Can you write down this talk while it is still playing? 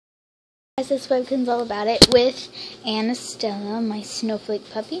This webkin's all about it with Anna Stella, my snowflake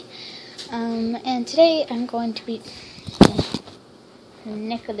puppy. And today I'm going to be...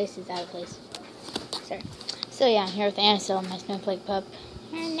 Nicholas is out of place. Sorry. So yeah, I'm here with Anna Stella, my snowflake pup.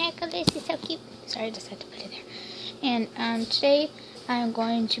 And Nicholas is so cute. Sorry, I just had to put it there. And today I'm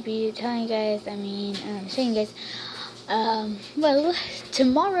going to be telling you guys, showing you guys, well,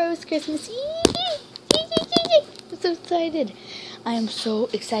 tomorrow's Christmas Eve. I'm so excited. I am so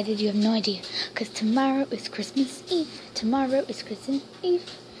excited, you have no idea. Because tomorrow is Christmas Eve. Tomorrow is Christmas Eve.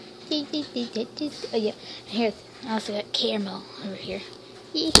 Oh yeah, here's, I also got caramel over here.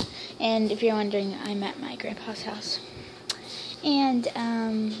 And if you're wondering, I'm at my grandpa's house. And,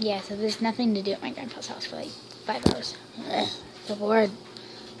 yeah, so there's nothing to do at my grandpa's house for like 5 hours. Ugh, so bored.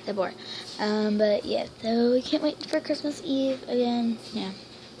 So bored. But yeah, so we can't wait for Christmas Eve again. Yeah.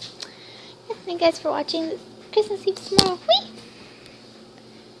 Thank you guys for watching Christmas Eve tomorrow. Whee!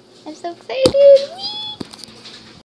 I'm so excited. Whee!